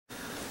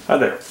Hi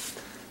there.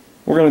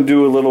 We're going to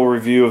do a little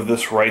review of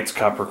this Wright's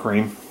copper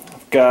cream.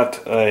 I've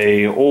got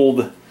a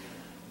old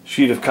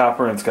sheet of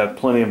copper and it's got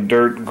plenty of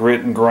dirt,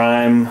 grit, and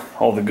grime,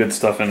 all the good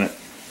stuff in it.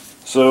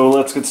 So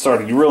let's get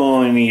started. You really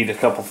only need a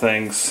couple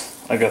things.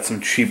 I got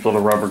some cheap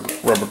little rubber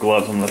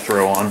gloves I'm going to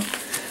throw on.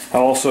 I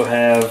also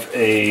have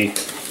a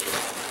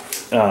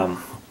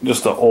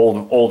just an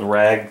old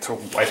rag to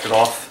wipe it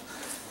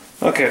off.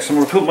 Okay, so I'm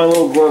going to put my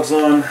little gloves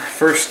on.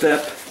 First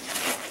step,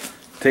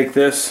 take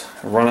this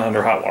and run it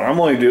under hot water. I'm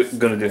only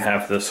going to do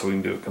half of this so we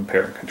can do a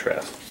compare and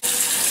contrast.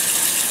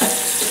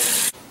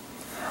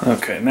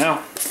 Okay,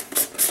 now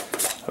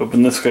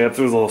open this guy up.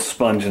 There's a little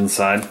sponge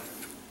inside,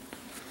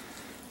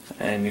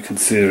 and you can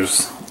see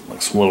there's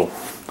like some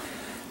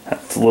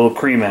little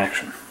cream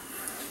action.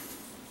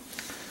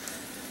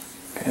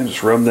 Okay,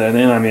 just rub that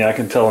in. I mean, I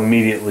can tell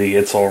immediately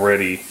it's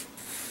already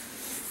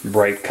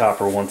bright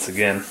copper once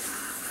again.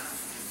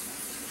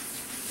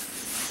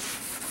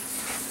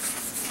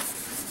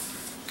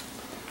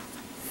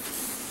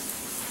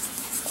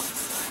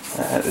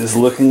 That is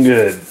looking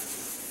good.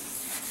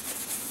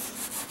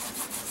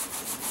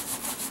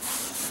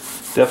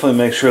 Definitely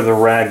make sure the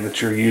rag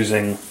that you're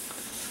using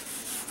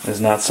is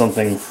not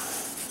something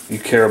you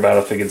care about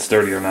if it gets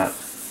dirty or not.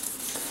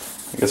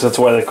 I guess that's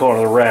why they call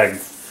it a rag.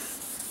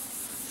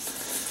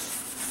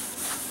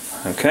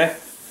 Okay,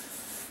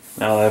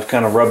 now that I've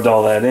kind of rubbed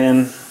all that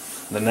in,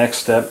 the next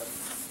step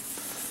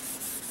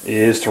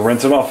is to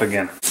rinse it off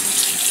again.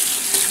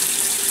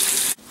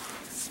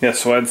 Yeah,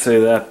 so I'd say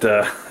that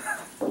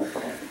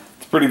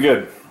it's pretty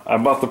good. I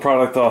bought the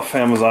product off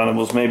Amazon. It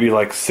was maybe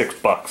like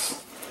 $6.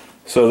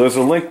 So there's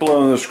a link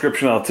below in the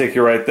description. I'll take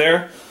you right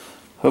there.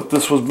 Hope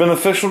this was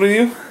beneficial to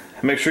you.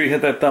 Make sure you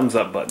hit that thumbs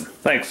up button.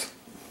 Thanks.